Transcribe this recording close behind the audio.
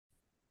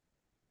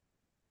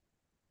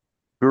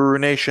Guru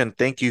Nation,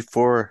 thank you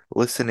for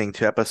listening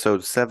to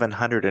episode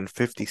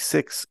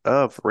 756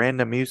 of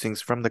Random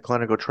Musings from the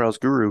Clinical Trials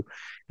Guru.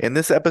 In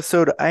this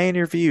episode, I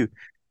interview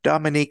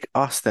Dominique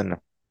Austin,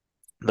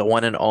 the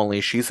one and only.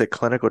 She's a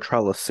clinical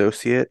trial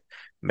associate,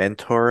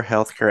 mentor,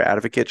 healthcare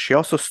advocate. She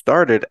also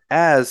started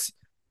as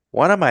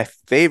one of my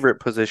favorite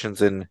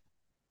positions in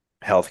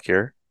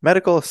healthcare,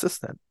 medical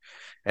assistant.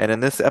 And in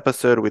this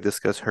episode, we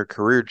discuss her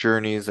career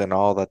journeys and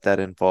all that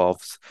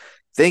involves.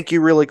 Thank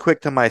you really quick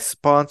to my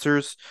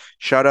sponsors.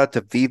 Shout out to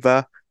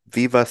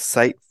Viva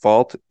Site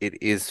Vault.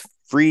 It is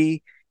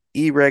free,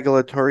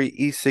 e-regulatory,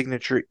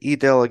 e-signature,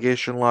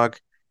 e-delegation log,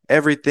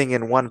 everything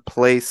in one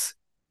place.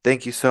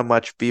 Thank you so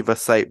much, Viva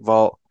Site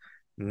Vault.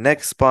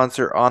 Next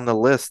sponsor on the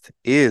list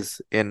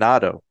is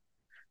Inato.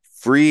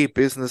 Free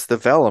business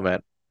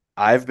development.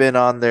 I've been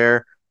on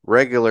there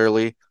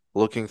regularly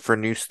looking for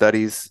new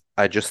studies.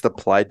 I just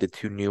applied to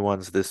two new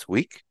ones this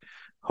week.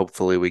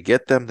 Hopefully, we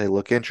get them. They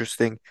look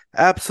interesting.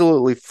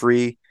 Absolutely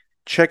free.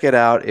 Check it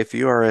out. If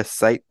you are a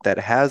site that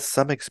has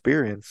some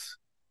experience,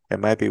 it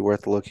might be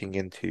worth looking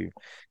into.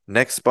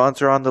 Next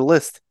sponsor on the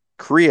list,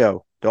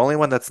 CRO, the only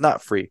one that's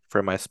not free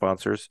for my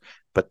sponsors.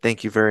 But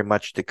thank you very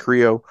much to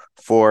CRO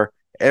for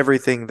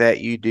everything that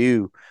you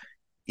do.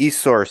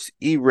 eSource,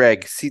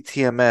 eReg,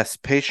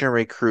 CTMS, patient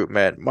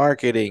recruitment,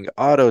 marketing,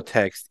 auto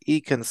text,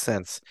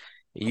 eConsents,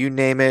 you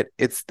name it,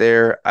 it's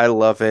there. I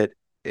love it.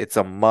 It's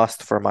a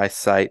must for my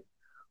site.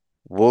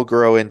 We'll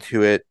grow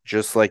into it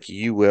just like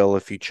you will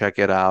if you check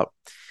it out.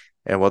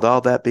 And with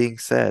all that being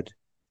said,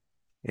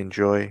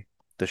 enjoy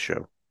the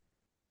show.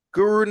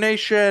 Guru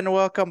Nation,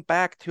 welcome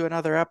back to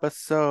another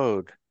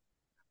episode.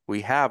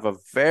 We have a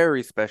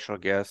very special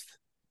guest,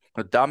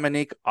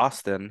 Dominique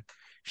Austin.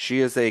 She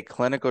is a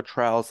clinical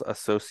trials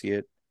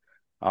associate,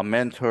 a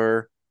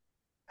mentor,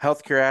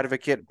 healthcare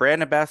advocate,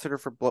 brand ambassador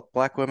for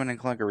Black women in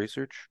clinical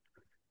research.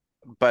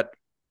 But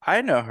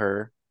I know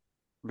her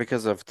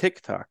because of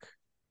TikTok,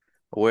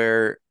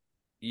 where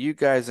you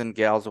guys and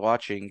gals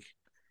watching,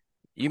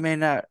 you may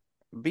not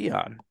be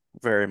on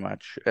very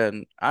much.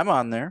 And I'm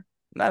on there,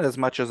 not as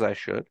much as I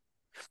should,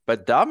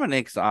 but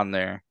Dominique's on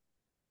there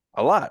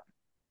a lot.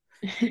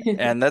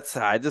 And that's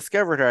how I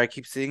discovered her. I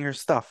keep seeing her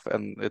stuff,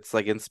 and it's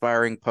like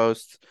inspiring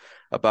posts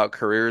about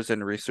careers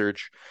and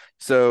research.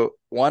 So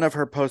one of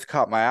her posts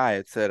caught my eye.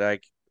 It said, I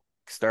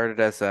started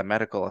as a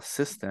medical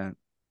assistant,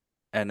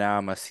 and now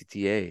I'm a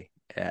CTA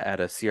at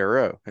a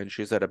CRO. And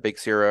she's at a big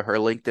CRO. Her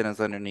LinkedIn is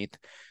underneath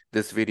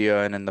this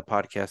video and in the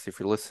podcast. If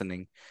you're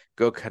listening,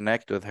 go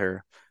connect with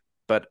her.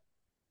 But,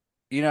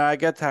 I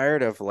get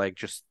tired of like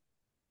just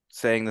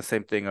saying the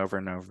same thing over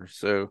and over.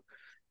 So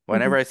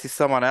whenever I see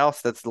someone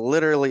else that's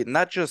literally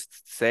not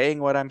just saying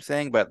what I'm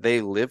saying, but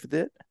they lived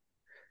it,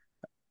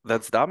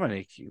 that's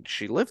Dominique.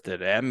 She lived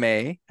it.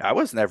 MA. I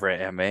was never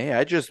an MA.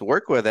 I just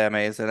work with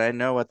MAs and I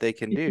know what they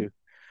can do.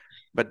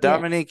 But Yeah,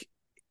 Dominique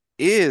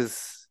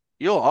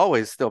you'll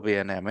always still be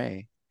an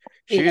MA.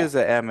 She yeah. is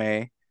a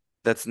MA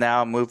that's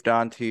now moved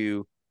on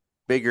to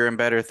bigger and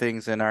better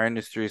things in our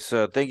industry.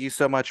 So thank you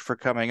so much for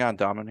coming on,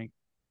 Dominique.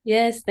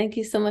 Yes, thank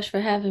you so much for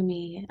having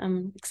me.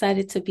 I'm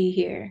excited to be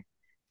here.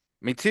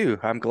 Me too.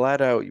 I'm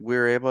glad we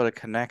were able to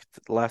connect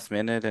last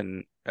minute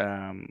and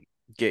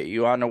get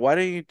you on. Why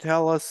don't you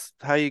tell us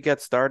how you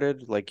get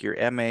started, like your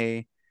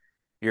MA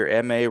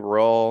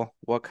role,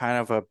 what kind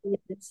of a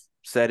Yes.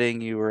 setting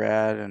you were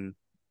at, and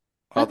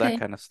all that Okay.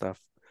 kind of stuff.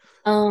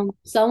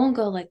 So I won't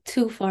go like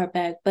too far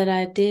back, but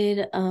I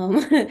did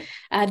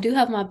I do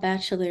have my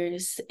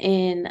bachelor's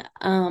and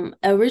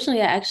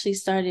originally I actually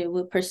started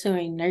with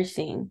pursuing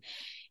nursing.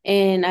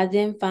 And I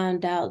then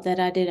found out that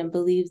I didn't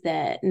believe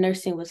that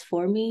nursing was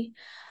for me.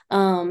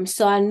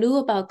 So I knew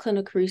about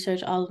clinical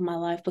research all of my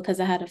life because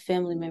I had a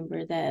family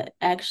member that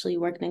actually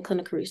worked in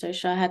clinical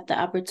research. So I had the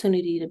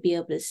opportunity to be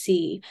able to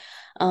see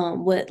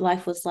what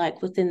life was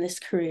like within this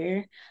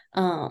career.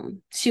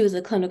 She was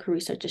a clinical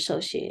research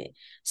associate.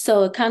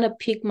 So it kind of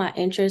piqued my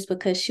interest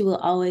because she will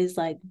always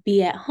like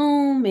be at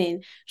home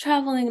and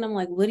traveling. And I'm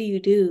like, what do you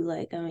do?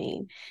 Like, I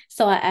mean,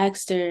 so I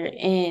asked her,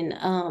 and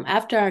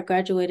after I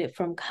graduated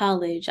from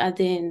college, I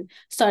then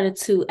started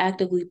to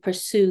actively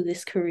pursue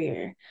this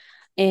career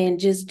and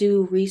just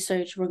do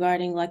research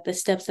regarding like the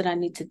steps that I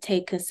need to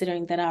take,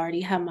 considering that I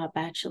already have my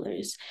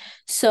bachelor's.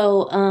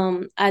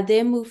 So I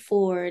then moved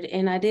forward,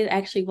 and I did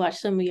actually watch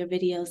some of your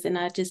videos, and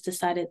I just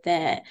decided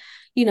that,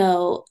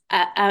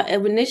 I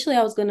initially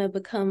I was going to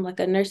become like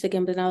a nurse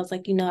again, but I was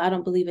like, I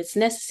don't believe it's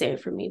necessary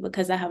for me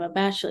because I have a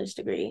bachelor's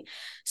degree.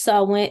 So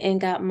I went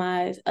and got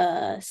my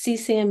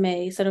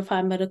CCMA,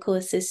 Certified Medical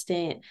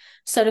Assistant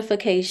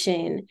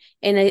certification,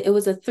 and it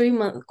was a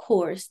 3-month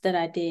course that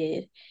I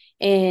did.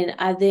 And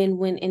I then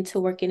went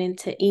into working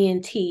into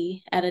ENT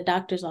at a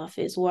doctor's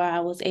office where I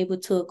was able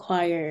to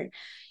acquire,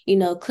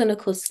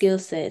 clinical skill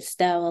sets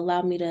that will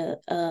allow me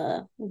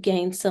to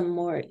gain some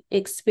more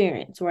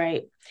experience,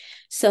 right?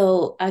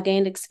 So I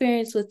gained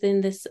experience within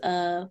this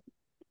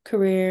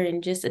career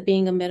and just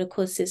being a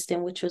medical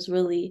assistant, which was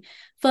really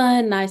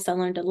fun, nice. I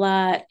learned a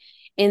lot.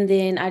 And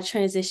then I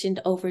transitioned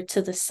over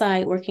to the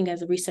site working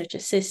as a research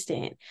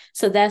assistant.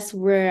 So that's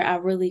where I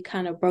really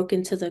kind of broke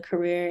into the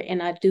career.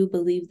 And I do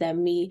believe that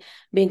me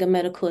being a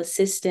medical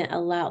assistant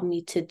allowed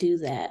me to do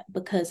that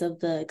because of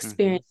the Hmm.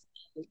 experience,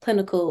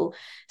 clinical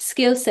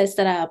skill sets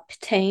that I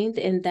obtained.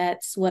 And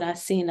that's what I've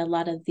seen a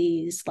lot of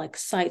these like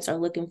sites are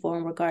looking for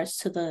in regards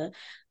to the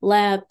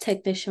lab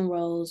technician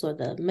roles or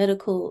the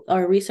medical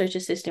or research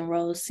assistant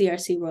roles,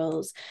 CRC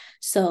roles.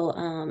 So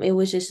it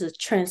was just a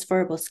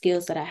transferable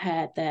skills that I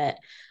had that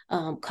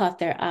caught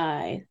their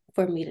eye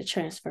for me to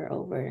transfer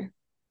over.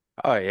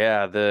 Oh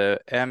yeah, the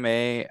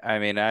MA, I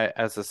mean, I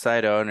as a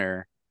site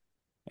owner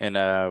in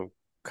a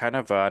kind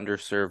of a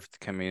underserved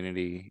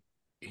community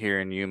here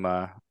in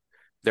Yuma,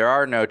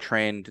 there's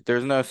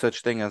no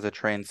such thing as a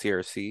trained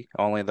CRC,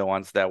 only the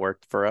ones that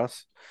worked for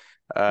us.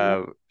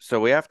 So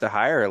we have to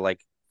hire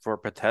like for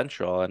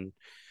potential, and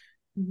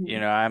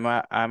Mm-hmm.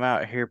 I'm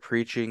out here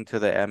preaching to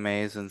the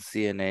MAs and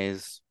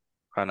CNAs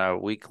on a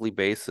weekly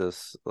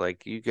basis.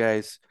 Like you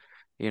guys,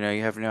 you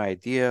have no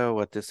idea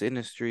what this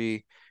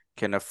industry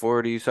can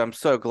afford you. So I'm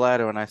so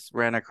glad when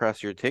ran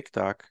across your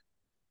TikTok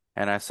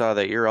and I saw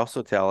that you're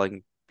also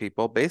telling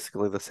people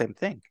basically the same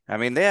thing. I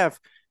mean, they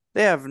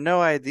have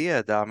no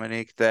idea,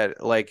 Dominique,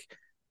 that like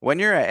when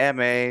you're a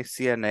MA,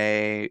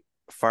 CNA,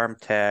 farm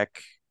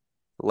tech,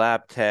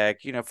 lab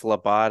tech,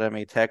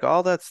 phlebotomy tech,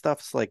 all that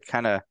stuff's like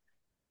kind of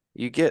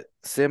you get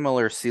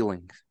similar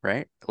ceilings,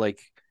 right?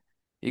 Like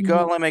you can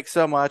Mm-hmm. only make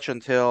so much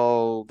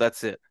until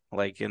that's it.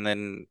 Like, and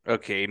then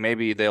okay,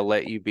 maybe they'll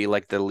let you be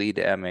like the lead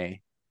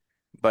MA,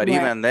 but Right.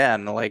 even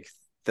then, like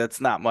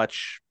that's not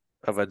much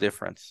of a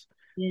difference.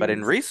 But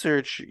in Yes.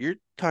 research, you're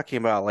talking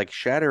about like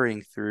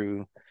shattering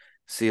through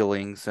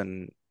ceilings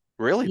and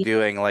really Yeah.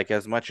 doing like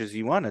as much as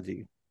you want to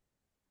do.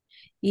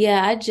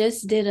 Yeah, I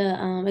just did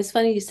a it's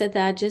funny you said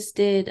that. I just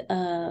did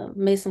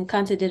made some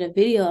content, did a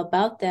video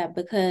about that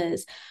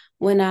because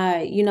when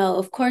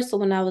of course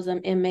when I was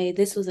an MA,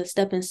 this was a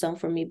stepping stone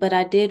for me, but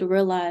I did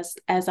realize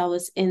as I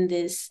was in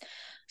this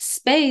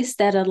space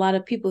that a lot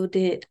of people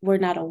did were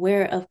not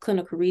aware of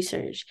clinical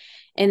research.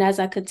 And as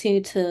I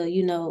continued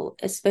to,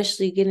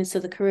 especially get into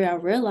the career, I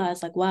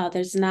realized like, wow,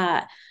 there's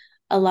not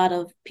a lot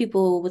of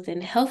people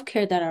within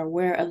healthcare that are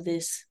aware of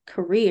this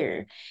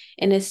career.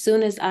 And as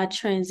soon as I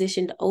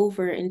transitioned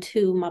over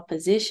into my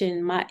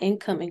position, my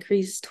income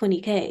increased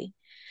 20K.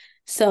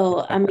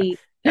 So, I mean,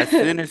 As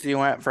soon as you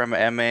went from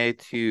MA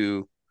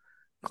to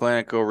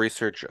clinical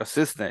research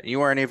assistant, you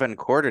weren't even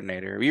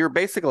coordinator. You were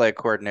basically a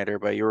coordinator,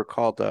 but you were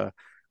called a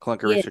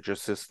clinical yeah, research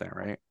assistant,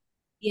 right?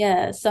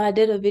 yeah. So I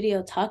did a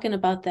video talking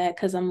about that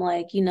because I'm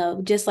like,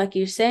 just like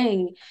you're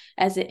saying,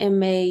 as an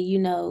MA,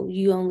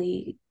 you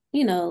only,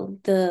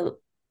 the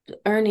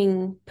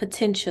earning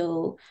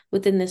potential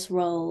within this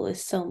role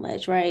is so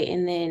much, right?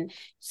 And then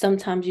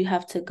sometimes you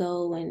have to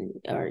go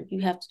or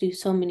you have to do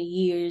so many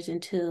years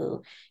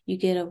until you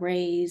get a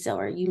raise,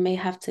 or you may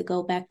have to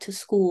go back to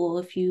school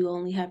if you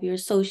only have your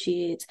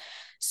associates.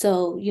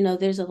 So,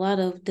 there's a lot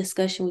of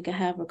discussion we can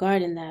have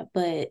regarding that,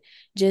 but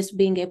just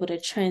being able to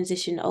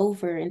transition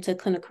over into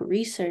clinical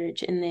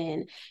research and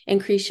then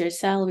increase your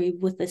salary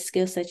with the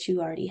skill sets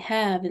you already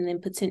have, and then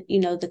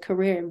the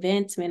career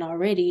advancement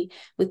already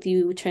with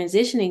you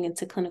transitioning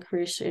into clinical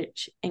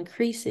research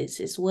increases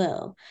as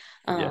well.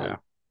 Yeah. Um,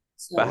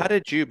 But how so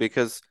did you?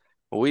 Because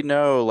we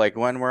know, like,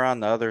 when we're on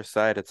the other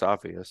side, it's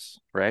obvious,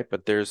 right?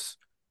 But there's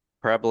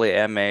probably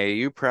MA.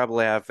 You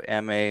probably have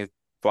MA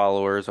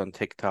followers on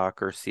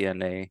TikTok or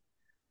CNA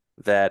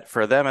that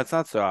for them, it's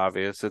not so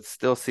obvious. It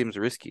still seems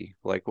risky.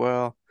 Like,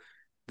 well,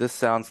 this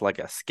sounds like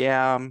a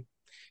scam.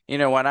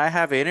 When I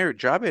have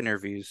job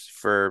interviews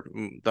for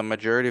the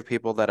majority of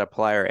people that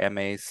apply are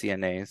MAs,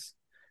 CNAs,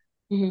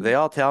 they mhm.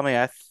 all tell me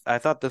I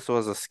thought this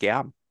was a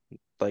scam.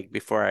 Like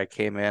before I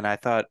came in, I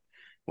thought,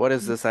 what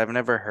is this? I've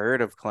never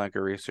heard of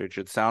clinical research.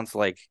 It sounds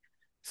like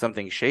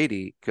something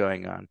shady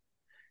going on.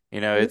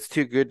 It's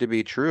too good to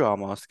be true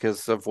almost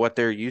because of what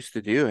they're used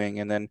to doing.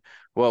 And then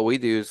what we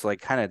do is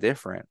like kind of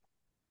different.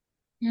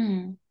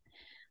 Hmm.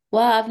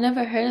 Well, I've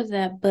never heard of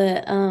that,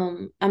 but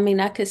I mean,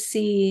 I could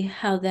see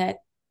how that,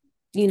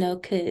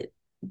 could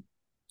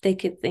they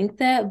could think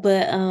that,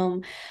 but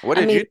What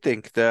I did mean, you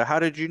think? How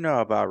did you know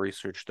about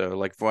research though?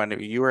 Like when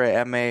you were at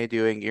MA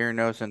doing ear,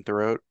 nose, and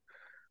throat,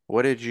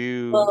 what did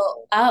you?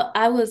 well,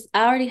 I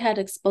already had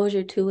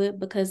exposure to it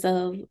because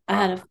of I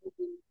had a Ah,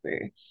 family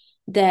member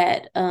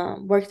that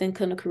worked in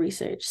clinical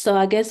research. So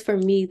I guess for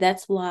me,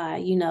 that's why,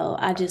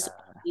 I just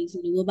always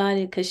knew about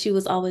it because she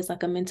was always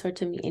like a mentor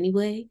to me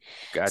anyway.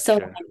 So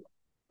gotcha,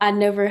 I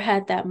never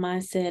had that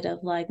mindset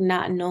of like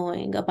not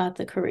knowing about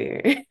the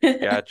career.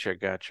 gotcha,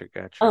 gotcha,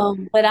 gotcha.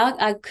 But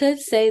I could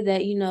say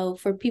that,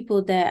 for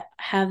people that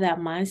have that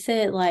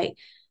mindset, like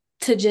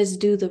to just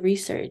do the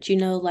research,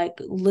 like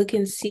look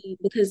and see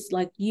because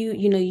like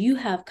you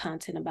have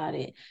content about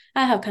it.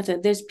 I have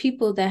content. There's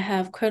people that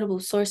have credible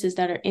sources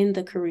that are in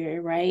the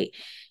career, right?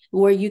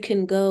 where you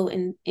can go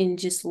and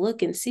just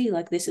look and see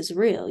like this is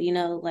real,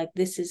 like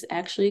this is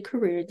actually a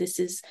career. This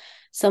is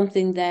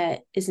something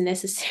that is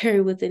necessary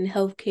within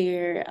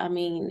healthcare. I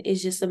mean,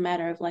 it's just a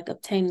matter of like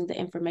obtaining the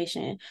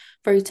information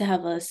for you to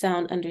have a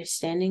sound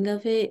understanding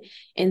of it,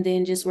 and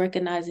then just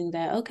recognizing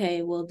that,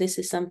 okay, well, this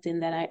is something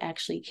that I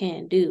actually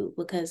can do,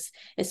 because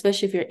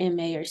especially if you're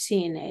MA or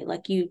CNA,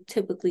 like you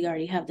typically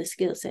already have the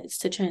skill sets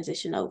to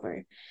transition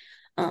over.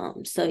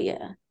 So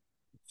yeah.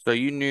 So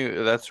you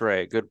knew, that's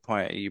right. Good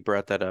point. You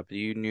brought that up.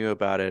 You knew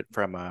about it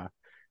from a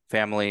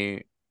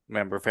family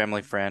member,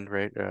 family friend,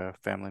 right?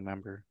 Family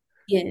member.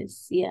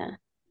 Yes, yeah.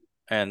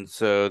 And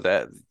so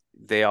that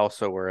they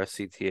also were a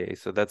CTA.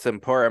 So that's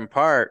important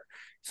part.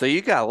 So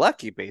you got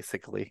lucky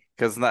basically,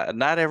 because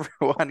not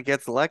everyone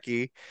gets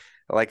lucky.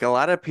 Like a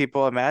lot of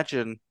people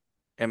imagine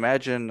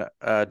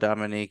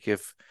Dominique,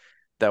 if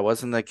that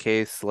wasn't the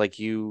case, like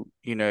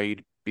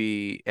you'd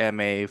be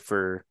MA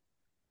for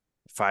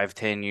 5,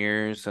 10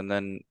 years and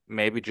then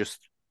maybe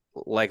just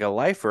like a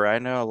lifer. I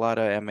know a lot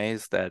of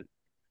MAs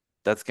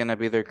that's gonna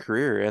be their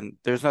career, and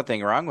there's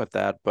nothing wrong with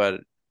that, but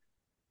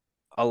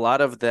a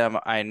lot of them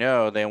I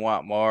know they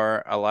want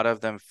more. A lot of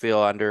them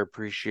feel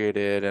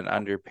underappreciated and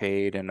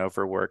underpaid and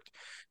overworked.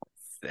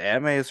 The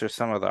MAs are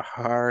some of the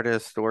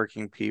hardest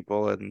working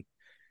people in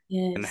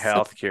Yes.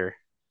 healthcare.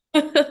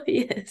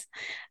 Yes,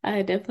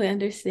 I definitely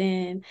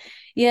understand.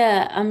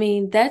 Yeah, I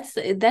mean that's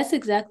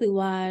exactly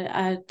why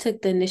I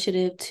took the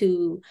initiative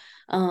to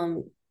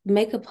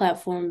make a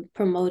platform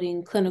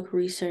promoting clinical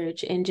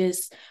research and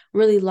just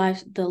really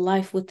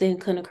life within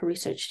clinical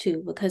research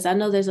too, because I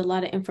know there's a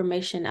lot of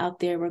information out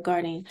there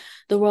regarding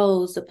the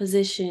roles, the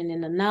position,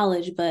 and the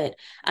knowledge, but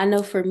I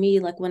know for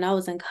me, like when I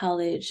was in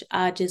college,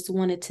 I just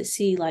wanted to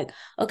see like,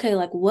 okay,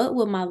 like what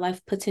would my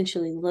life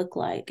potentially look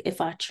like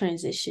if I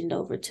transitioned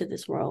over to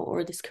this role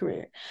or this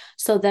career?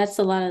 So that's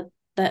a lot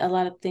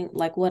of things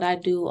like what I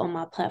do on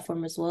my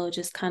platform as well,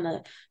 just kind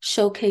of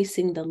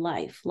showcasing the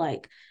life,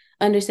 like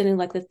understanding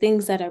like the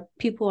things that are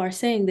people are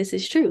saying this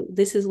is true.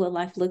 This is what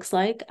life looks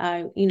like.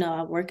 I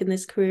work in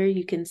this career,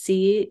 you can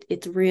see it,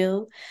 it's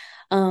real.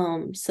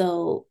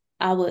 So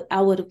I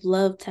would have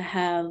loved to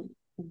have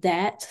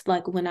that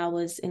like when I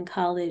was in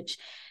college,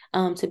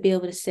 to be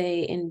able to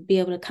say and be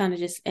able to kind of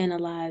just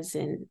analyze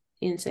and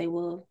say,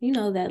 well,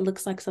 that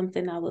looks like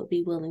something I would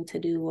be willing to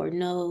do, or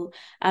no,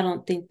 I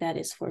don't think that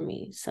is for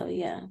me. So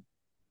yeah.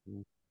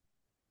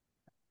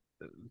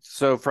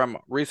 So from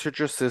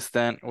research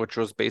assistant, which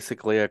was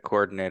basically a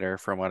coordinator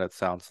from what it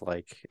sounds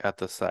like at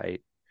the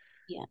site,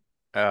 Yeah.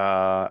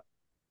 uh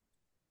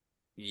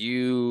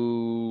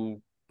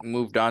you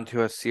moved on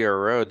to a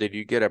CRO. Did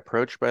you get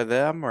approached by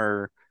them,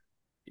 or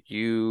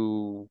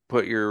you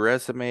put your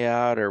resume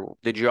out, or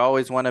did you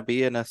always want to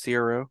be in a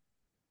CRO?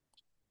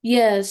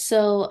 Yeah,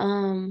 so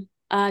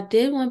I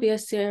did want to be a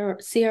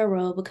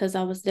CRO because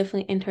I was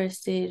definitely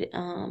interested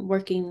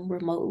working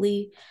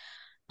remotely.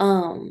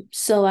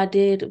 So I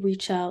did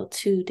reach out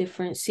to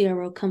different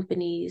CRO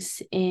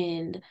companies,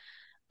 and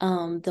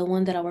the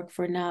one that I work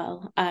for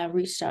now, I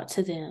reached out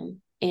to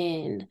them,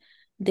 and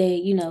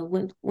they,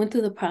 went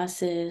through the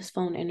process,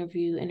 phone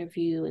interview,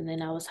 and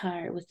then I was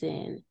hired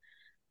within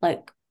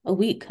like a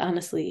week,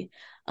 honestly.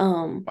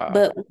 Wow.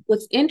 But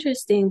what's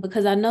interesting,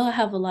 because I know I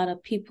have a lot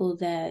of people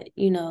that,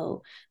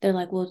 they're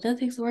like, well,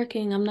 nothing's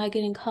working, I'm not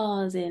getting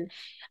calls. And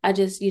I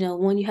just,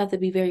 one, you have to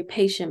be very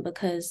patient,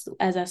 because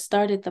as I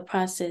started the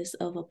process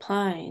of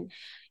applying,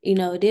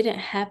 it didn't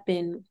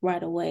happen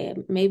right away.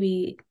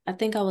 Maybe I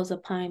think I was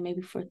applying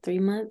maybe for 3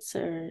 months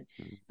or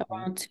Mhm.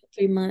 around 2,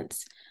 3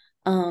 months.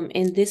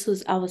 And this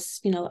was I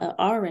was, an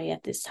RA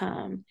at this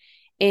time.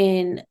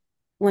 And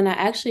when I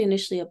actually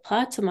initially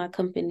applied to my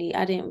company,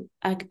 I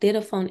did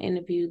a phone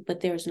interview,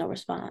 but there was no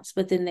response.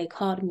 But then they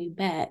called me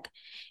back,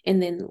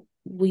 and then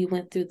we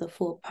went through the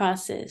full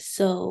process.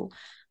 So,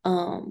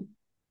 um,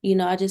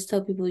 I just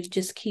tell people, you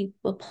just keep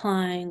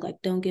applying,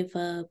 like don't give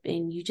up,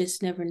 and you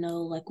just never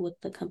know like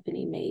what the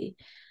company may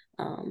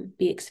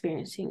be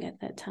experiencing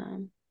at that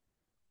time.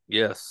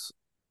 Yes.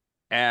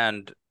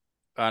 And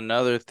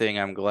another thing,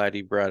 I'm glad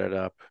you brought it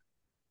up.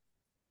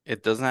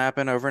 It doesn't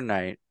happen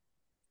overnight,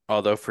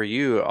 although for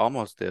you, it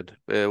almost did.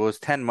 It was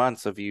 10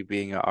 months of you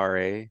being a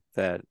RA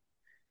that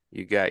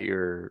you got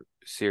your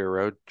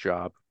CRO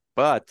job.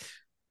 But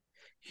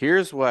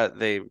here's what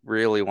they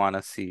really want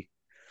to see.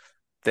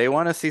 They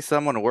want to see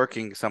someone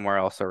working somewhere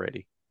else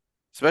already,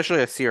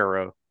 especially a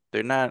CRO.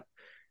 They're not,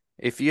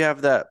 if you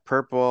have that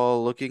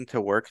purple looking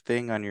to work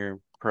thing on your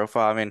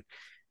profile, I mean,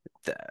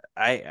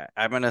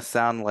 I'm gonna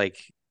sound like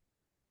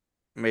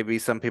maybe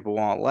some people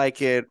won't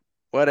like it,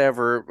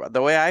 whatever.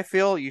 The way I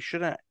feel, you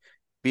shouldn't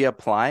be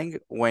applying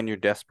when you're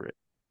desperate.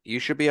 You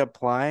should be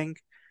applying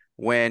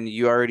when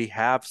you already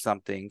have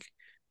something,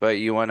 but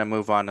you want to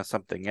move on to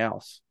something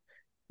else.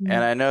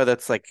 And Mm. I know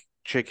that's like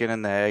chicken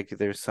and the egg.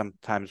 There's some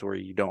times where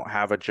you don't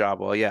have a job.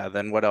 Well, yeah,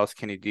 then what else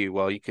can you do?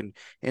 Well, you can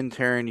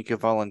intern, you can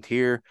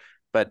volunteer,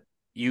 but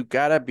you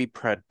gotta be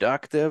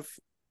productive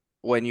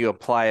when you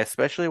apply,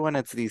 especially when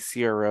it's these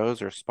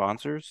CROs or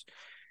sponsors.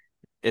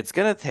 it's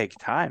gonna take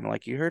time.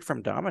 Like you heard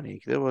from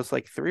Dominique, it was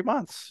like 3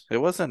 months. It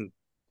wasn't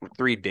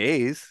 3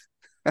 days.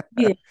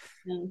 Yeah.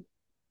 No,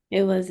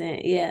 it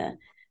wasn't. Yeah.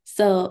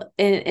 So,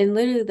 and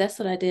literally that's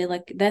what I did.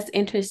 Like that's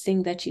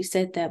interesting that you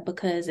said that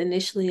because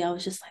initially I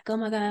was just like, oh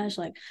my gosh,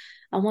 like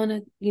I want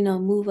to,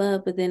 move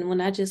up, but then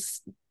when I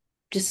just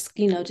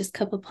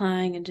kept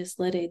applying and just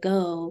let it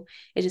go,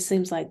 it just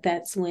seems like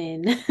that's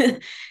when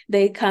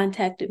they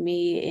contacted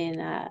me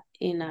and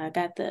I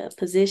got the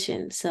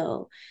position.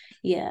 So,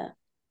 yeah,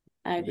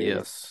 I agree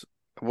with. Yes.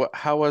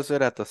 How was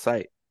it at the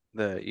site?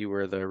 You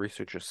were the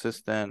research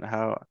assistant.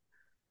 How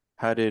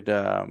did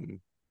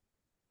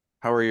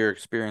how were your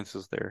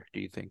experiences there, do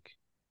you think?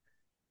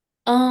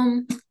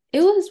 Um,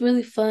 it was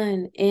really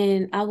fun,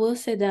 and I will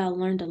say that I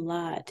learned a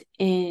lot.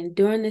 And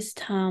during this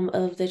time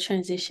of the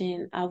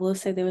transition, I will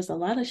say there was a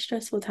lot of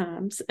stressful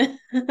times.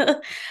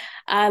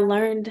 I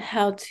learned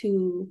how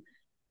to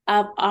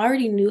I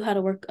already knew how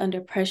to work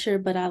under pressure,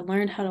 but I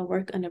learned how to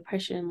work under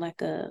pressure in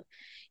like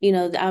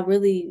I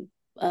really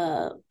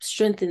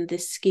strengthened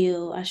this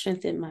skill. I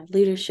strengthened my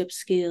leadership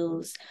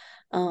skills,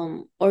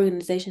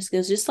 organization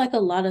skills, just like a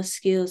lot of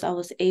skills I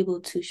was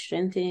able to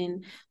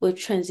strengthen with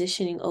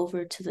transitioning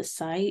over to the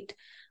site,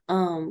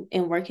 and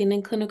working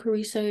in clinical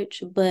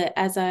research. But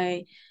as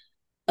I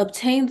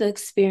obtained the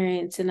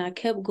experience and I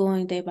kept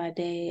going day by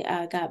day,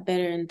 I got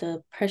better and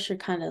the pressure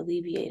kind of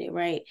alleviated,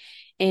 right?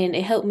 And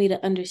it helped me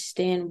to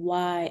understand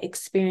why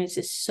experience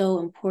is so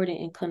important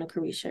in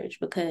clinical research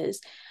because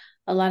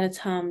a lot of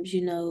times,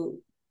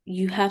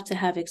 you have to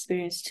have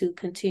experience to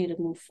continue to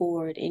move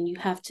forward and you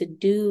have to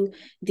do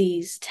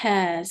these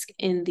tasks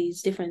and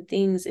these different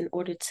things in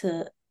order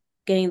to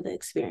gain the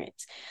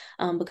experience,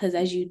 because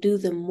as you do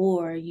them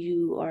more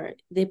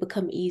they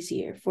become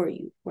easier for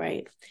you,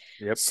 right?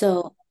 Yep.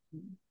 So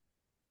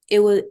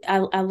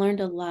I learned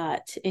a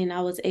lot and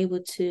I was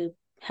able to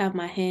have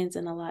my hands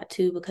in a lot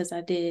too because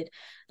I did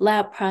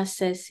lab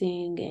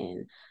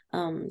processing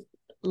and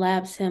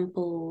lab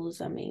samples,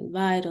 I mean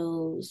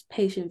vitals,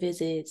 patient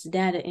visits,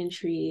 data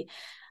entry.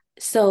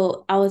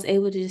 So I was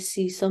able to just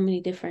see so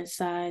many different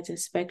sides and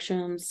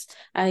spectrums.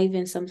 I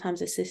even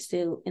sometimes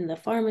assisted in the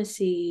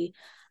pharmacy.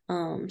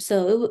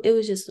 So it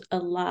was just a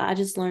lot. I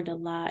just learned a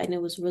lot and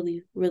it was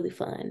really, really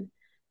fun.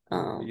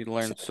 You So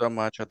learned so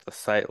much at the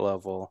site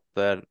level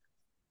that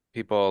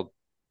people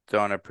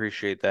don't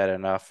appreciate that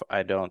enough,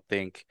 I don't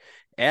think.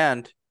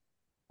 And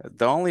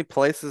the only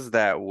places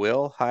that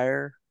will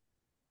hire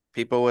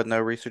people with no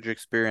research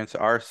experience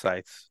are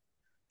sites.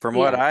 From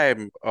what yeah,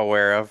 I'm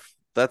aware of,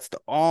 that's the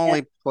yeah,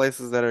 only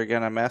places that are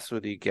gonna mess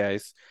with you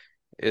guys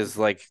is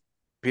like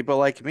people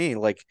like me.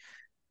 Like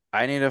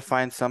I need to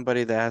find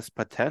somebody that has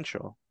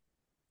potential,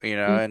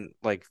 mm, and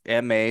like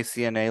MA,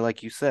 CNA,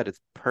 like you said, it's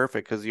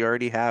perfect because you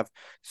already have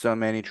so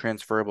many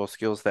transferable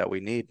skills that we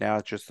need. Now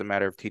it's just a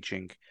matter of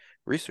teaching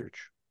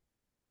research.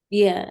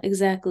 yeah,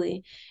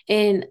 exactly.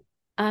 And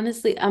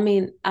honestly, I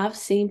mean, I've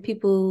seen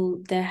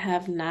people that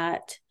have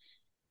not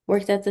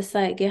worked at the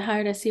site get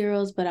hired as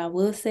CROs, but I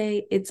will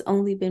say it's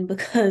only been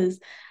because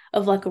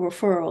of like a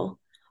referral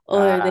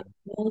or Ah, they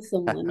know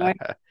someone,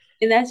 right?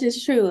 And that's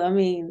just true. I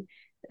mean,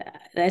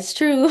 that's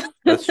true.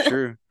 that's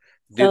true.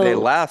 Do they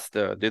So, last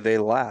though? Do they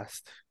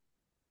last?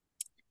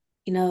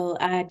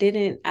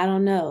 I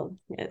don't know.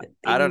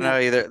 I You don't know, know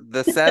either.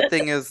 The sad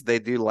thing is they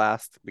do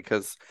last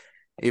because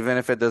even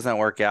if it doesn't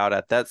work out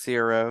at that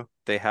CRO,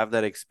 they have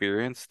that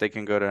experience. They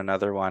can go to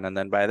another one, and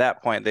then by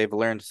that point, they've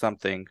learned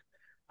something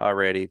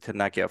already to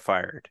not get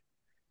fired.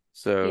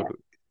 So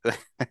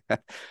yeah,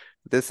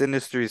 this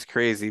industry is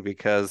crazy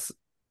because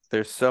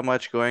there's so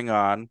much going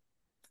on,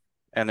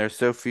 and there's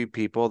so few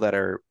people that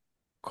are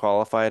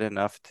qualified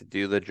enough to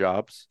do the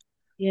jobs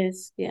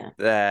yes, yeah,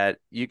 that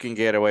you can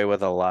get away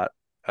with a lot,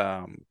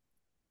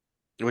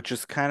 which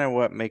is kind of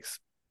what makes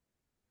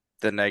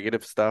the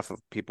negative stuff of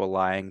people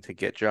lying to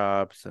get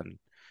jobs and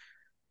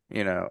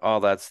all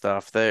that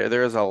stuff.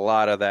 There's a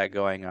lot of that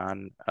going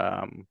on.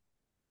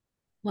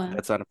 wow,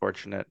 That's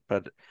unfortunate,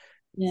 but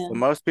yeah, for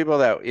most people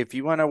that if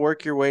you want to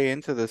work your way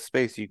into this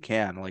space, you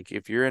can. Like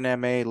if you're an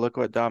MA, look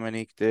what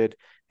Dominique did.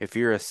 If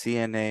you're a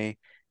CNA,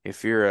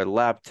 if you're a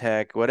lab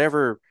tech,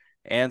 whatever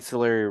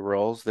ancillary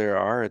roles there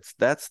are,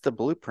 that's the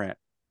blueprint.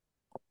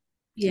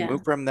 yeah,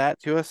 Move from that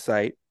to a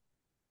site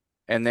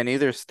and then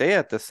either stay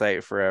at the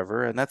site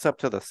forever, and that's up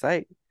to the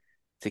site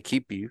to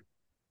keep you,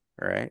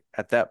 right?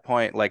 At that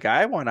point, like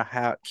I want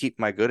to keep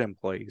my good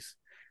employees.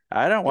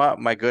 I don't want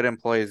my good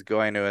employees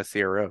going to a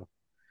CRO.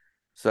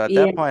 So at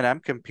yeah. that point, I'm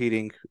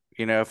competing.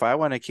 If I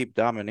want to keep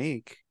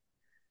Dominique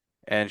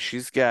and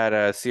she's got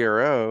a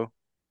CRO,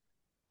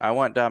 I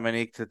want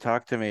Dominique to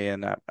talk to me,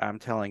 and I'm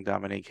telling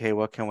Dominique, hey,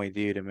 what can we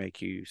do to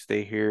make you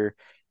stay here?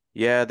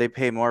 Yeah, they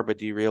pay more, but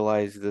do you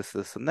realize this,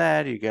 and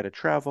that? You got to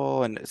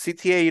travel. And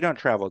CTA, you don't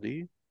travel, do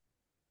you?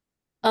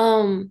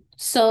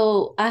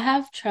 So I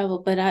have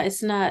traveled, but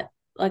it's not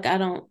like I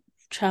don't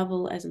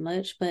travel as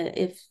much, but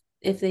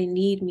if they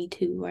need me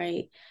to,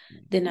 right,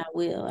 then I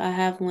will. I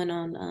have went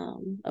on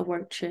a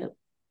work trip,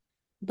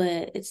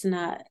 but it's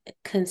not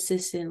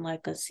consistent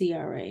like a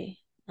CRA.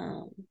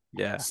 Um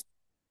Yeah. s-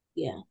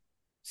 yeah.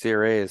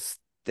 CRA is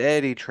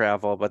steady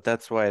travel, but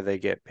that's why they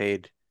get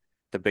paid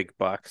the big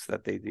bucks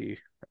that they do.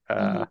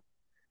 Mhm. Uh,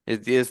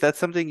 is that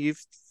something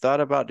you've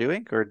thought about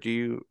doing, or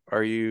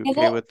are you Yeah,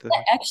 okay that, with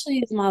that the? actually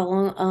is my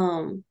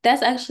long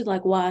that's actually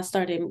like why I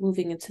started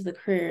moving into the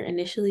career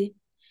initially,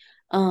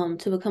 to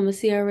become a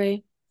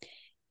CRA.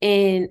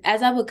 And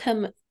as I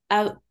become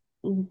I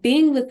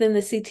being within the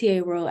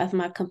CTA role at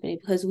my company,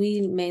 because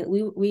we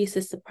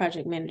assist the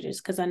project managers,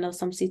 because I know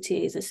some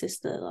CTAs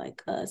assist the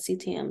like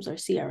CTMs or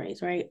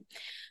CRAs, right?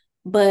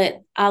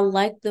 But I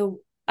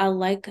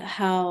like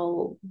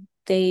how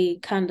they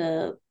kind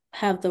of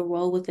have the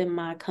role within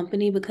my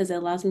company because it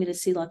allows me to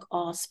see like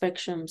all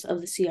spectrums of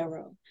the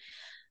CRO,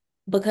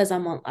 because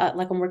I'm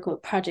working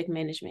with project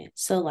management.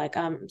 So like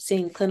I'm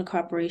seeing clinical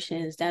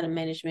operations, data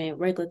management,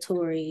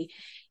 regulatory,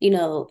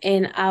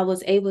 and I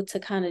was able to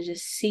kind of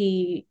just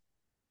see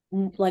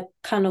like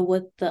kind of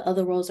what the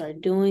other roles are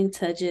doing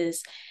to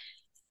just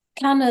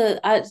kind of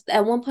I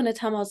at one point in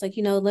time I was like,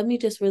 let me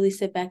just really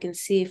sit back and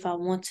see if I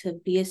want to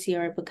be a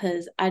CRA,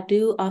 because I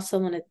do also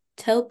want to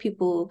tell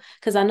people,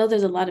 because I know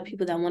there's a lot of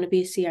people that want to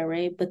be a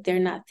CRA, but they're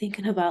not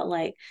thinking about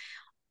like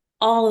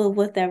all of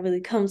what that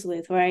really comes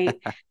with, right?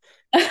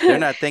 They're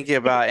not thinking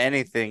about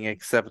anything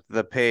except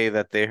the pay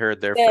that they heard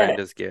their Yeah, friend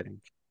is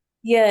getting.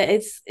 yeah,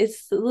 it's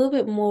a little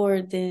bit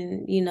more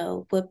than,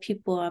 what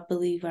people I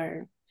believe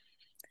are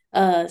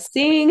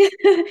seeing.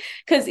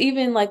 Because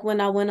even like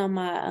when I went on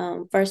my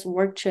first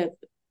work trip,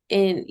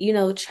 and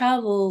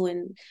travel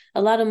and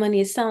a lot of money,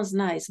 it sounds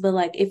nice, but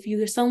like if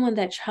you're someone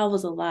that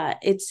travels a lot,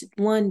 it's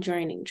one,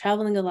 draining.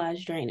 Traveling a lot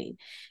is draining.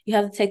 You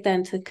have to take that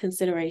into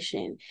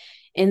consideration.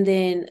 And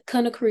then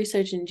clinical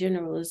research in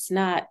general is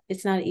not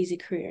it's not an easy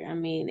career. I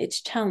mean,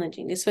 it's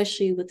challenging,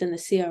 especially within the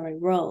CRA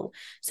role.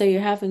 So you're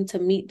having to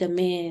meet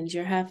demands,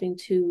 you're having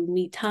to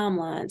meet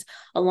timelines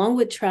along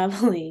with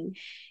traveling.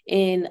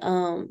 And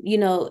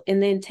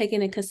and then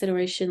taking in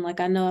consideration, like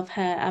I know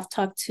I've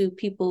talked to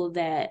people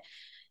that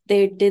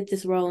they did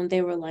this role and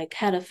they were like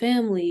had a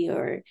family,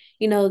 or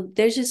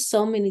there's just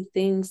so many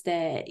things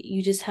that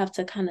you just have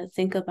to kind of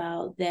think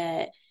about,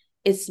 that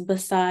it's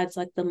besides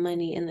like the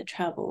money and the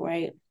travel,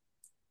 right?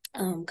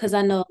 Because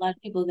I know a lot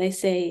of people, they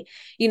say,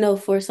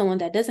 for someone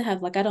that doesn't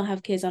have, like, I don't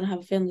have kids, I don't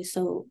have a family,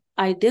 so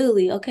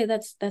ideally, okay,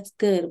 that's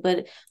good.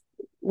 But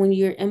when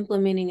you're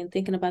implementing and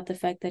thinking about the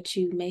fact that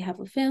you may have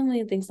a family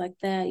and things like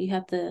that, you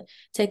have to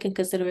take in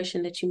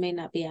consideration that you may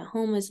not be at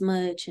home as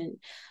much,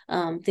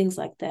 and things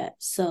like that.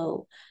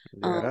 So,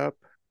 um, Yep.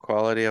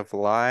 Quality of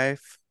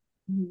life.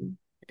 mhm.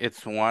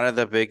 It's one of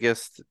the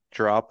biggest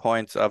draw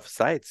points of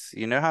sites.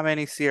 You know how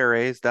many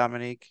CRAs,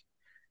 Dominique,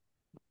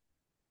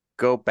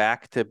 go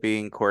back to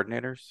being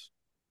coordinators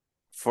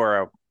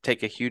for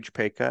take a huge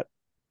pay cut?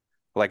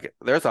 Like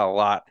there's a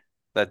lot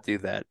that do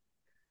that.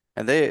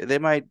 And they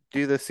might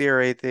do the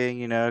CRA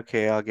thing,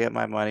 okay, I'll get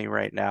my money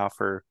right now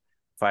for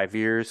 5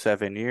 years,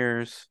 7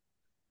 years,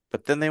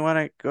 but then they want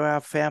to go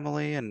have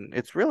family, and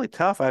it's really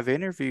tough. I've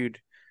interviewed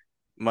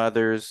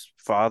mothers,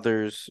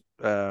 fathers,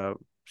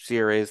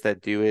 CRAs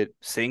that do it,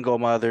 single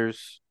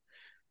mothers.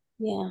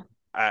 Yeah,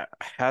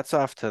 Hats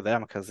off to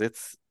them because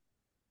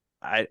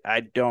I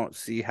don't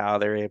see how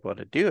they're able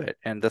to do it.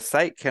 And the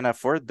site can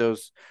afford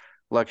those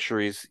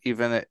luxuries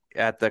even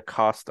at the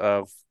cost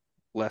of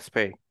less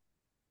pay.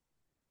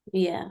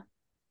 yeah,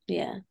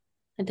 yeah.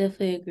 I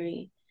definitely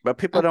agree. But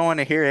people Um, don't want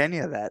to hear any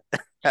of that.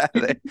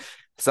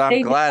 So I'm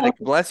they glad, do.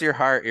 bless your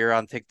heart, you're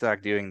on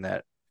TikTok doing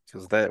that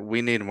because that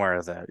we need more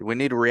of that. We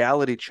need a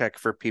reality check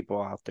for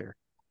people out there.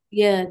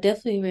 Yeah,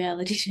 definitely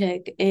reality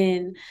check.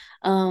 And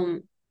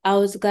I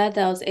was glad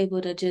that I was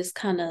able to just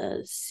kind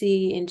of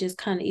see and just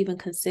kind of even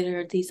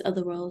consider these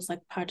other roles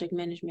like project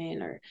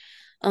management, or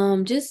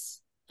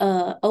just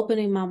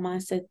opening my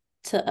mindset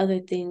to other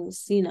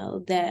things,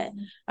 that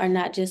are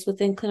not just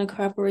within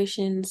clinical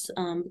operations.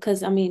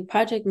 Because I mean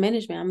project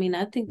management, I mean,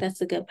 I think that's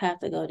a good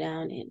path to go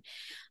down. And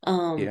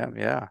Yeah, um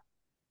yeah.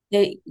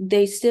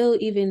 they still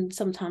even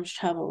sometimes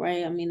travel,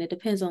 right? I mean, it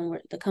depends on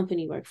where the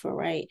company you work for,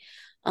 right?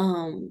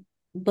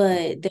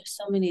 But Mhm. there's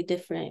so many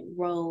different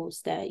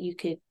roles that you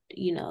could,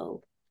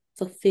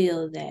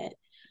 fulfill that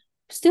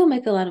still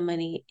make a lot of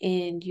money,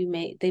 and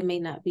they may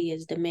not be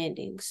as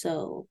demanding.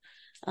 So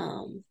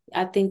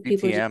I think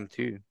people just, BTM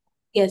too.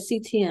 yeah,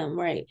 CTM,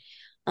 right.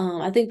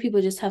 I think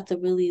people just have to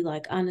really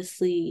like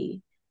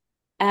honestly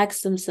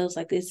ask themselves,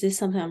 like, is this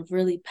something I'm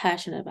really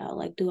passionate about?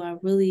 Like, do I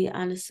really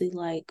honestly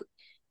like,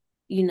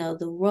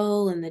 the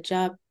role and the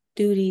job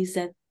duties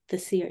that the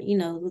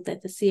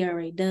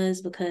CRA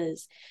does,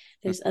 because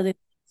there's other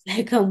things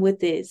that come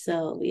with it.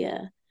 So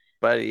yeah.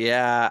 But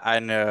yeah, I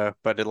know.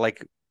 But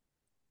like,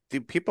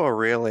 do people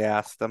really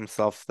ask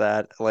themselves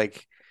that?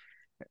 Like,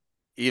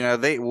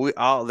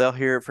 they'll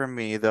hear it from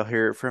me, they'll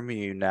hear it from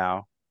you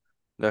now,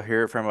 they'll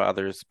hear it from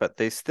others, but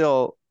they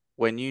still,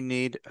 when you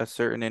need a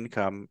certain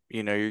income,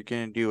 you're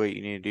gonna do what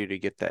you need to do to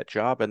get that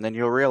job, and then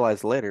you'll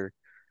realize later,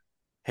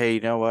 hey,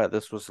 you know what?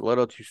 This was a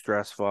little too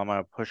stressful. I'm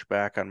gonna push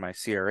back on my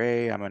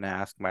CRA. I'm gonna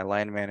ask my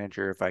line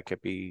manager if I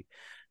could be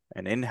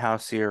an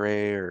in-house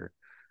CRA or,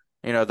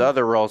 the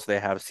other roles they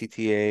have,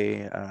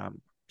 CTA,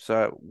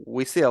 So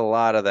we see a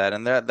lot of that,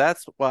 and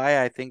that's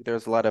why I think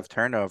there's a lot of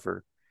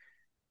turnover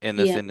in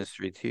this Yeah.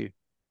 industry too.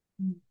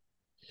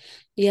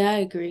 Yeah, I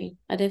agree.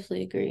 I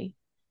definitely agree.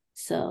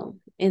 So,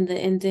 and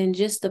then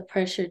just the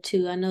pressure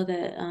too. I know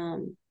that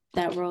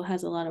that role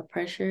has a lot of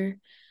pressure,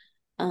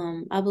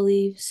 I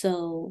believe.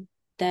 So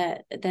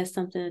that's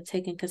something to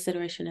take in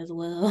consideration as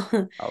well.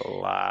 A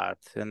lot.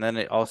 And then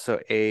it also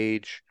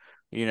age,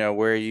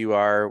 where you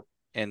are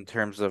in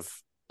terms of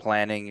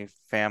planning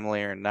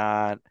family or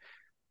not.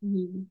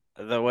 Mhm.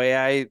 The way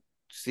I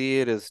see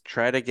it is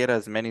try to get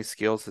as many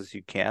skills as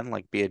you can,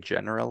 like be a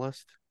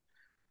generalist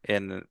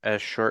in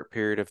as short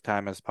period of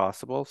time as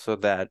possible so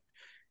that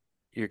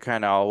you're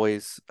kind of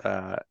always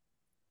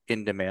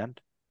in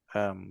demand.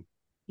 Um,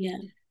 Yeah.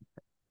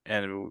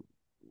 and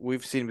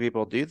we've seen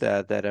people do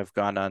that have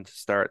gone on to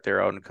start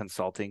their own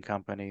consulting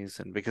companies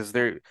and because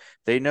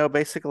they know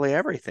basically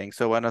everything.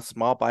 So when a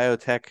small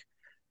biotech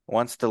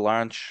wants to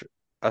launch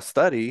a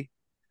study,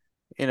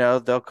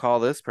 they'll call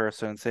this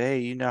person and say, "Hey,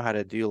 you know how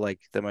to do like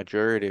the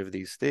majority of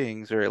these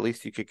things, or at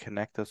least you could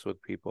connect us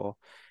with people."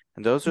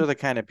 And those are the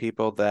kind of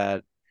people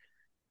that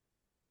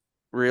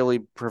really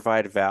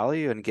provide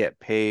value and get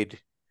paid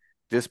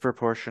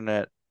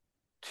disproportionate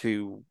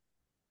to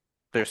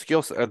their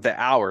skills, the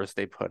hours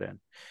they put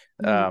in,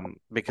 Mhm.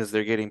 because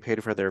they're getting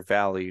paid for their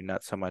value,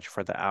 not so much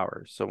for the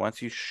hours. So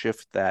once you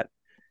shift that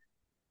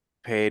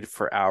paid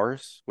for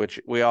hours,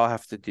 which we all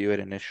have to do it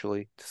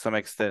initially, to some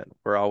extent,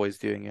 we're always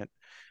doing it.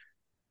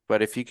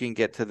 But if you can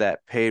get to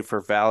that paid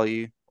for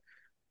value,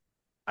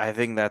 I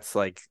think that's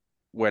like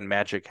when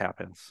magic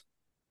happens.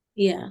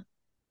 Yeah,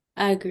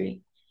 I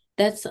agree.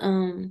 That's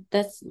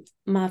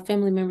my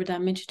family member that I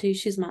mentioned to you.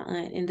 She's my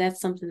aunt, and that's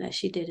something that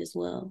she did as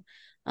well.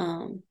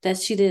 That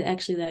she did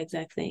actually that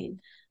exact thing.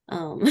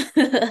 Um,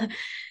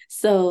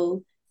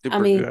 so I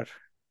Super mean, good.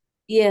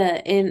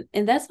 yeah, and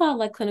that's why I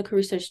like clinical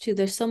research too.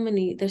 There's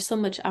so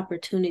much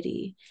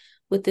opportunity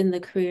within the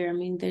career. I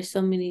mean, there's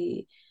so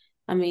many,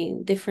 I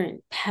mean,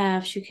 different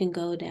paths you can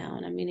go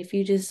down. I mean, if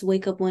you just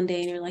wake up one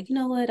day and you're like, you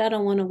know what, I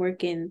don't want to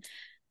work in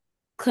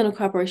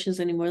clinical operations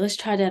anymore. Let's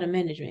try data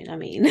management. I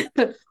mean,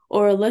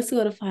 or let's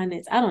go to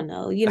finance. I don't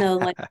know.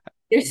 Like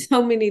there's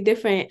so many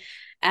different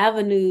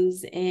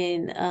avenues,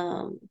 and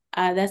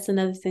that's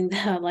another thing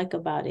that I like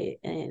about it.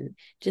 And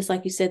just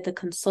like you said, the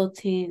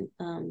consulting,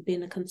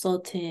 being a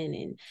consultant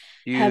and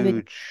having,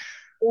 Huge.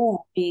 yeah,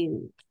 I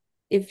mean,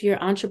 if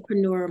you're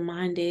entrepreneur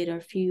minded, or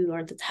if you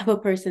are the type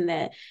of person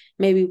that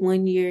maybe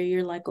one year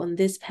you're like on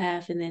this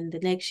path and then the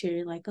next year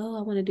you're like, oh,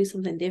 I want to do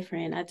something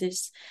different. I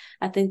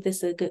think this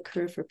is a good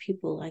career for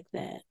people like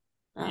that.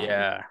 Um,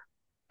 Yeah.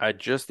 I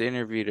just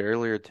interviewed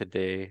earlier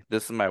today.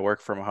 This is my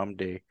work from home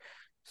day.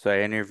 So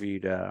I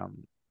interviewed a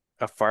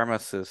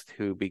pharmacist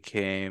who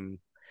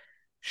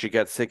she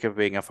got sick of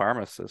being a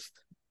pharmacist.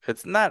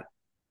 It's not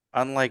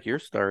unlike your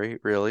story,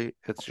 really.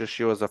 It's just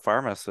she was a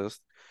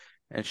pharmacist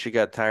and she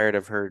got tired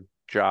of her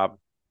job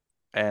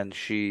and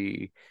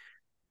she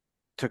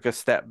took a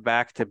step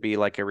back to be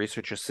like a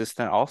research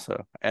assistant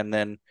also. And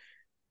then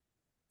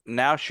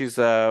now she's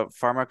a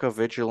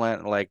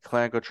pharmacovigilant, like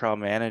clinical trial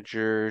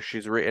manager.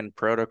 She's written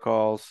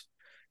protocols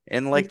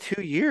in like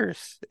 2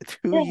 years.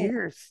 2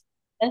 years.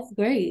 That's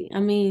great. I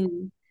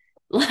mean,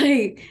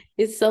 like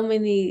it's so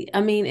many.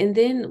 I mean, and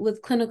then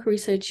with clinical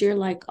research, you're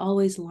like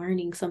always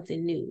learning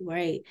something new,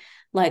 right?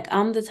 Like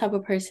I'm the type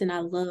of person I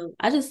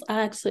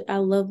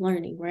love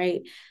learning,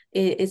 right?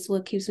 It's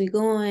what keeps me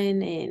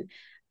going. And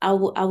I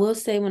will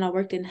say when I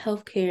worked in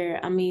healthcare,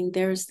 I mean,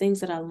 there was things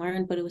that I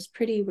learned, but it was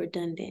pretty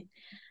redundant.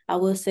 I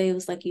will say it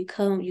was like you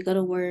go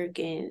to work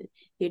and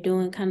you're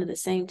doing kind of the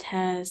same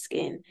task,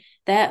 and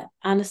that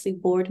honestly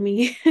bored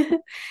me.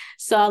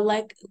 So I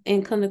like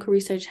in clinical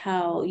research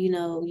how,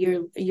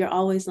 you're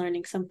always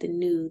learning something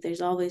new.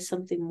 There's always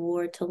something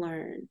more to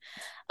learn.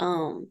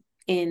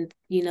 And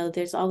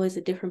there's always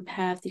a different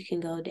path you can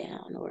go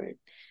down, or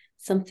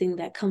something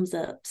that comes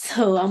up.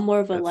 So I'm more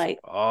of a It's like,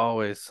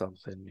 always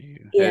something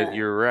new. yeah.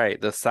 You're right.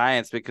 The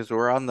science, because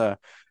we're on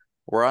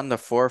the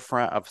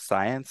forefront of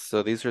science,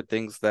 so these are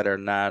things that are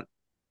not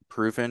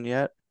proven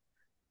yet.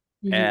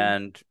 Hmm.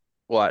 And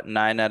what,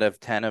 9 out of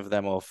 10 of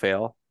them will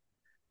fail.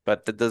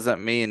 But that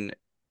doesn't mean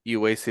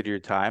you wasted your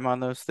time on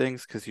those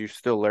things because you're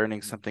still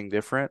learning something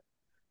different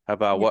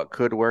about Yeah. what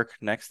could work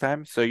next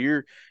time.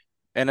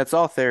 And it's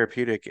all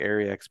therapeutic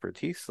area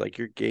expertise. Like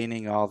you're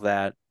gaining all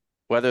that,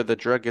 whether the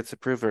drug gets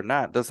approved or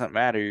not, doesn't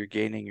matter. You're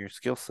gaining your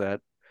skill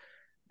set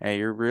and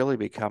you're really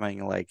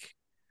becoming like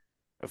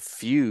a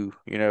few,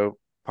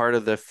 part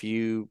of the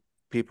few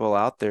people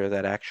out there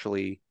that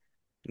actually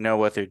know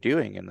what they're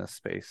doing in this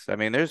space. I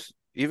mean, there's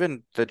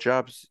even the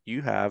jobs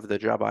you have, the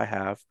job I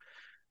have,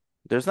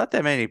 there's not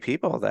that many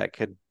people that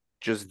could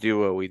just do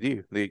what we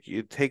do. Like,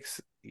 it takes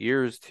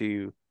years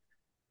to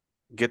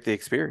get the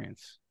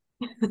experience.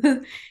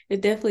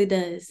 It definitely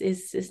does.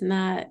 It's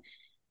not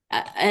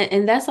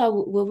and that's why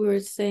what we were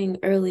saying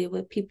earlier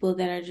with people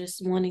that are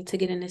just wanting to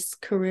get in this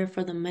career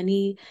for the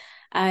money.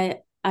 I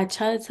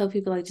try to tell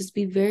people like just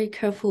be very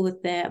careful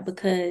with that,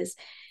 because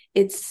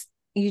it's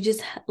you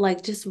just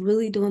like just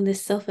really doing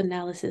this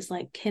self-analysis,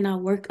 like, can I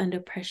work under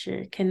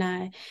pressure? Can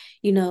I,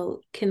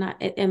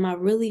 am I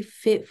really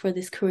fit for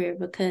this career?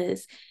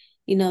 Because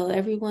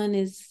everyone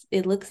is,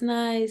 it looks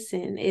nice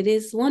and it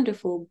is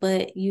wonderful,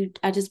 but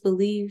I just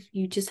believe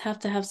you just have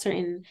to have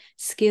certain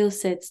skill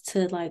sets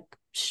to like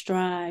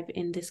strive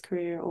in this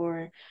career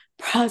or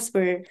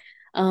prosper,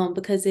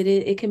 because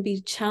it can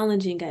be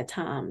challenging at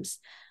times.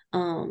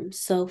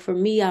 So for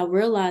me, I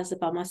realized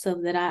about myself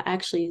that I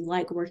actually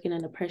like working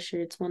under pressure.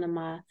 It's one of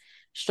my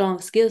strong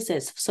skill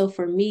sets. So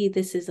for me,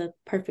 this is a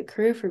perfect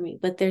career for me.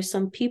 But there's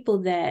some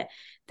people that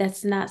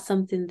that's not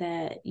something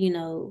that,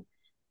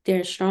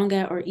 they're strong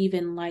at or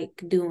even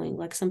like doing.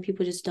 Like some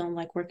people just don't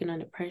like working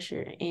under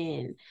pressure.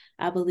 And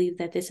I believe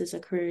that this is a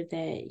career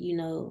that,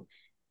 you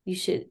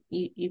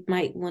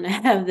might want to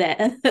have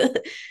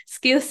that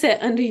skill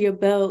set under your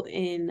belt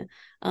and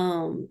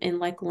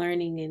like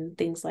learning and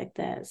things like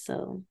that.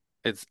 So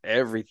It's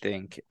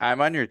everything.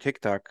 I'm on your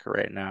TikTok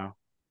right now.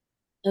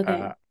 Uh,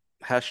 okay.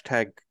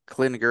 hashtag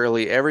Clint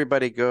Gurley.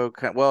 Everybody go.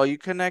 Well, you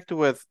connect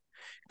with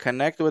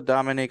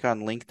Dominique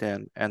on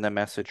LinkedIn and then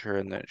message her,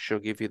 and then she'll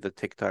give you the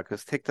TikTok.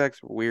 Because TikTok's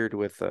weird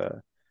with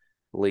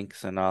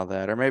links and all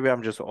that. Or maybe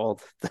I'm just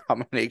old,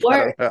 Dominique. I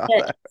Or don't know.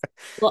 that,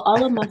 well,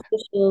 all of my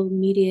social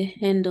media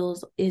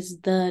handles is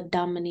the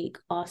Dominique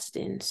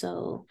Austin.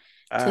 So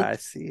Ah, I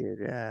took see it.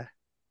 Yeah.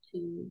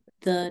 to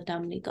the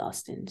Dominique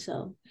Austin.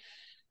 So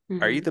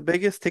Are you the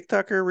biggest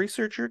TikToker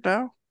researcher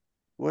now?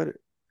 What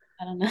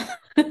I don't know.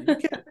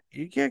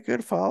 you get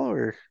good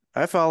follower.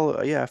 I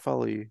follow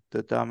you.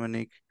 The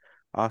Dominique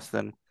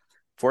Austin.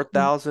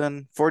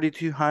 4,000,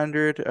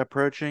 4,200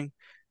 approaching.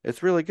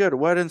 It's really good.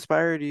 What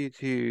inspired you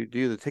to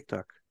do the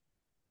TikTok?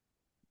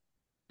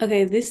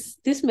 Okay, this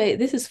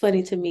is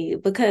funny to me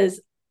because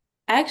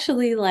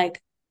actually,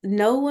 like,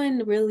 no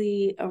one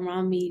really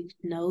around me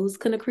knows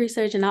clinical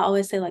research, and I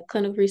always say like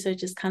clinical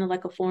research is kind of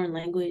like a foreign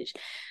language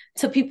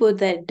to people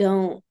that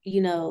don't,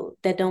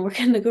 that don't work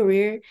in the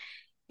career.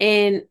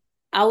 And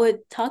I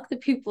would talk to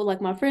people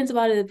like my friends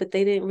about it, but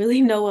they didn't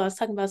really know what I was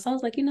talking about. So I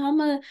was like, I'm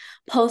gonna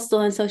post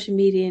on social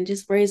media and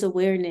just raise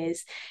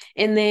awareness.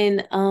 And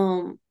then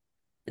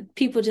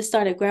people just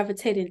started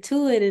gravitating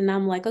to it. And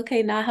I'm like,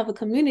 okay, now I have a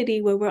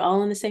community where we're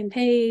all on the same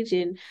page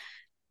and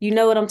you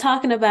know what I'm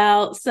talking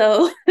about.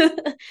 So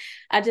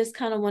I just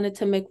kind of wanted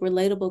to make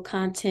relatable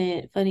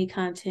content, funny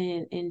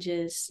content, and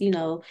just,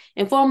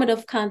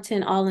 informative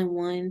content all in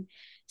one.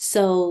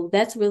 So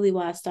that's really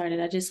why I started.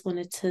 I just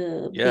wanted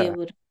to be Yeah.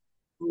 able to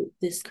do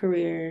this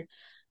career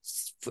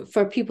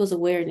for people's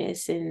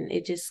awareness, and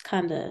it just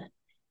kind of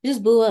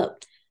just blew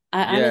up.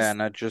 I Yeah, honestly,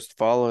 and I just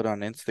followed on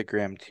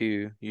Instagram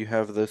too. You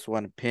have this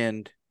one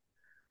pinned.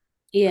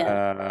 yeah,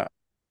 Uh,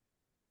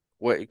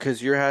 what?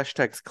 Because your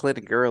hashtag's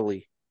Clint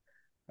Girly.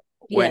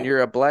 When yeah,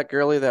 you're a black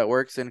girly that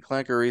works in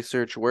clinical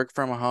research, work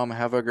from home,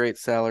 have a great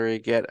salary,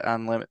 get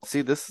unlimited.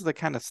 See, this is the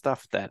kind of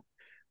stuff that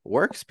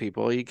works,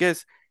 people. You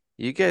guys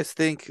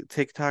think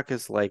TikTok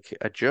is like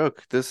a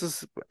joke. This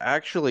is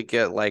actually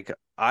get like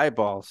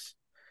eyeballs.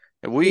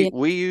 And We yeah.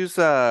 we use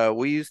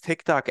we use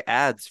TikTok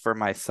ads for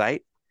my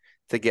site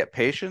to get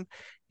patient.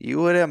 You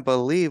wouldn't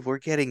believe we're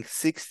getting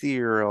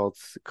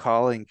 60-year-olds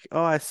calling,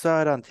 "Oh, I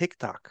saw it on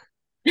TikTok."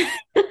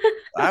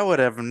 I would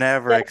have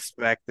never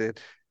expected.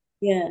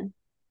 Yeah.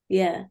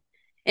 Yeah.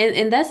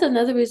 And that's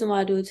another reason why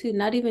I do it too.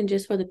 Not even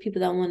just for the people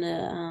that want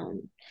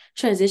to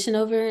transition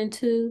over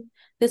into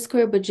this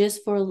career, but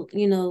just for,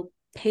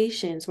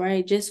 patients,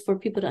 right? Just for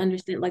people to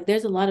understand. Like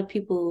there's a lot of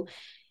people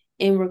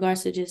in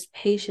regards to just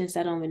patients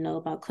that don't even know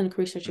about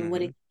clinical research and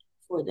what Hmm. it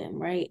for them,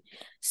 right?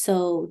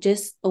 So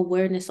just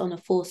awareness on a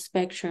full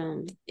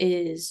spectrum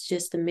is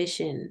just the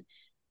mission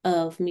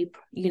of me,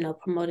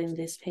 promoting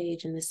this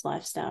page and this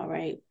lifestyle,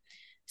 right?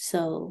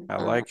 So I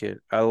like it.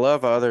 I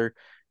love other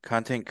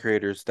content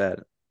creators that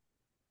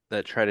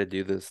try to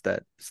do this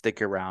that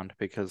stick around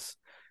because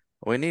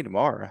we need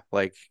more.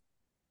 Like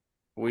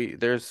we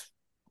there's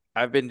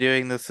I've been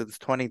doing this since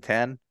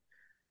 2010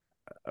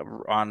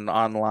 on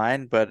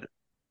online, but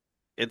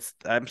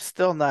I'm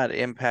still not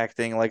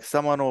impacting. Like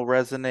someone will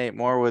resonate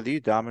more with you,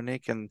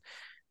 Dominic, and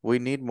we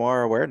need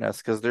more awareness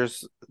because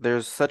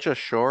there's such a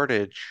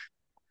shortage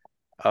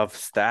of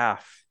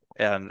staff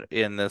and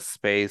in this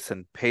space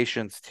and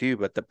patients too,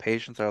 but the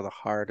patients are the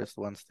hardest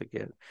ones to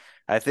get.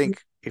 I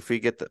think if we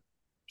get the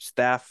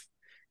staff,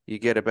 you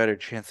get a better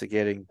chance of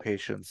getting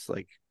patients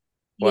like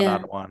one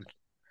on yeah. one.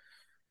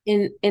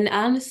 And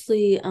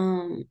honestly,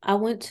 I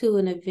went to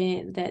an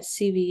event that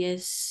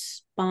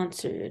CVS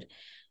sponsored,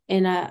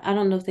 and I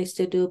don't know if they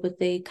still do it, but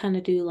they kind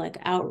of do like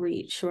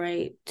outreach,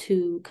 right,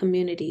 to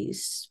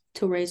communities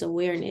to raise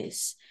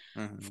awareness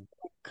Hmm.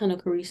 for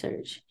clinical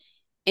research.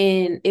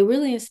 And it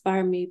really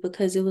inspired me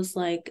because it was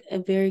like a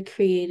very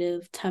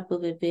creative type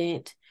of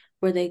event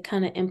where they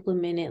kind of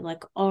implemented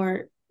like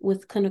art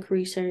with clinical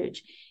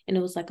research. And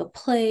it was like a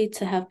play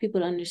to have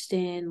people to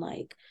understand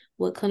like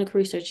what clinical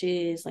research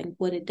is, like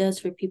what it does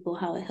for people,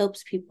 how it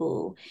helps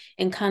people,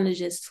 and kind of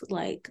just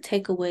like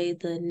take away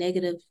the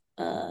negative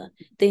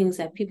things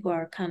that people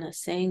are kind of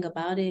saying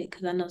about it,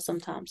 because I know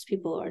sometimes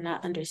people are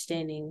not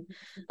understanding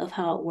of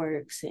how it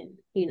works, and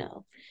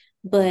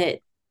but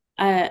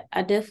I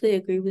definitely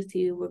agree with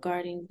you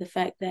regarding the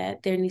fact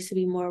that there needs to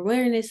be more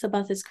awareness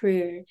about this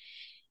career,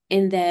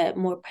 and that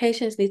more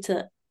patients need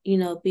to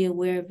be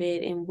aware of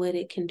it and what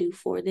it can do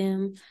for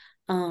them,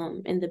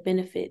 and the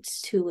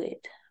benefits to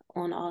it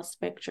on all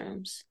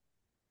spectrums.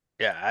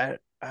 Yeah,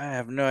 I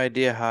have no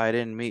idea how I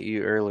didn't meet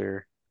you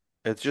earlier.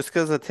 It's just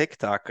because of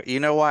TikTok.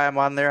 You know why I'm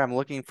on there? I'm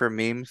looking for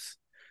memes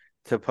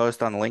to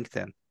post on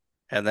LinkedIn.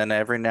 And then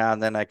every now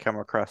and then I come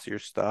across your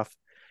stuff.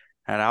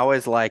 And I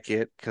always like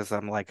it because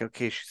I'm like,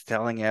 okay, she's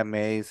telling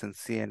MAs and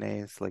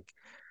CNAs like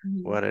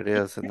Mhm. what it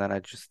is. And then I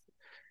just,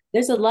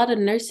 There's a lot of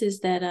nurses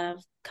that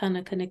I've kind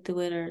of connected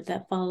with or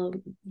that follow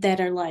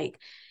that are like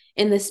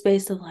in the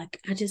space of like,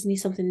 I just need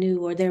something new,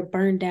 or they're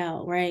burned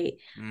out, right?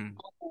 mm,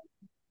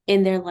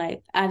 And they're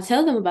like, I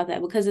tell them about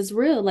that because it's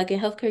real. Like in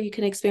healthcare, you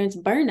can experience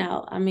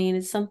burnout. I mean,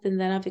 it's something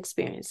that I've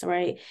experienced,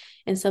 right?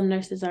 And some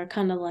nurses are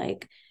kind of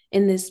like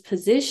in this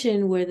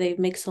position where they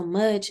make so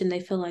much and they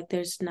feel like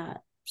there's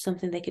not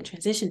something they can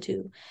transition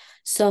to.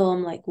 So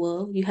I'm like,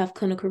 well, you have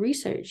clinical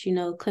research.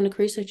 Clinical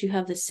research, you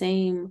have the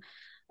same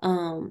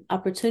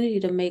opportunity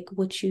to make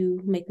what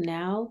you make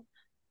now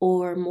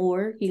or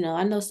more.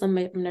 I know some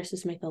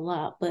nurses make a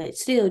lot, but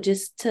still,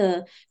 just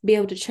to be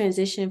able to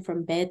transition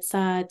from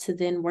bedside to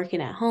then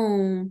working at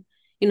home,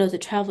 to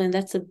traveling,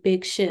 that's a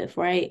big shift,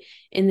 right?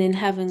 And then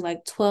having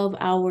like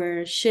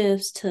 12-hour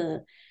shifts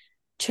to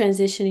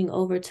transitioning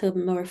over to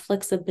more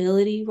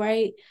flexibility,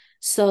 right?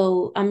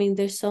 So, I mean,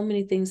 there's so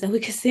many things that we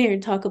could sit here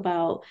and talk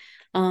about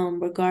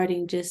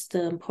regarding just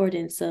the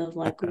importance of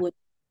like what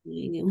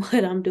and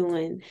what I'm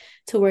doing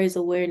to raise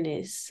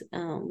awareness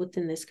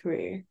within this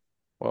career.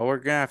 well, we're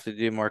gonna have to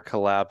do more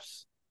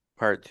collabs,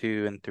 part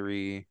two and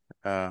three.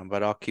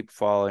 But I'll keep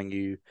following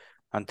you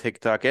on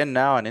TikTok and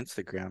now on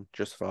Instagram.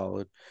 Just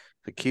followed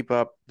to keep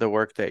up the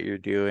work that you're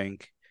doing.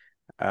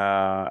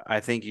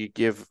 I think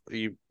you've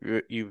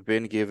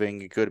been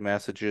giving good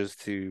messages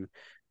to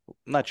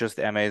not just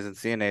MAs and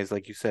CNAs,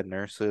 like you said,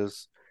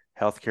 nurses,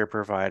 healthcare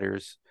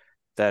providers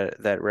that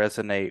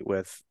resonate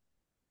with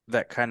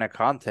that kind of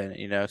content.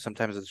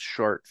 Sometimes it's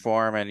short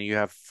form, and you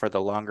have for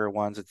the longer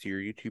ones, it's your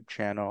YouTube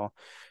channel.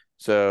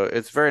 So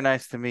it's very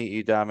nice to meet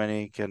you,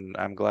 Dominique, and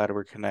I'm glad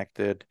we're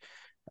connected.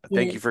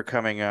 Thank you Yes. for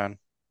coming on.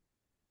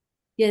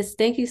 Yes,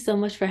 thank you so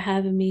much for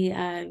having me.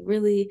 I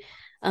really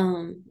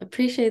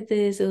appreciate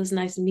this. It was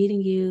nice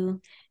meeting you,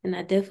 and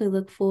I definitely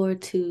look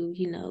forward to,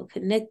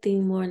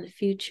 connecting more in the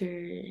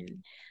future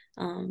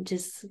and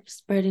just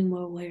spreading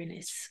more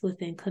awareness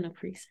within clinical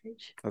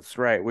research. That's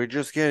right. We're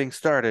just getting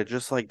started,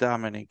 just like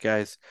Dominique,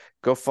 guys.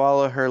 Go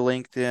follow her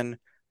LinkedIn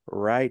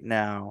right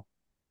now.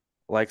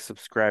 Like,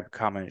 subscribe,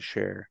 comment,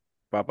 share.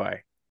 Bye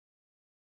bye.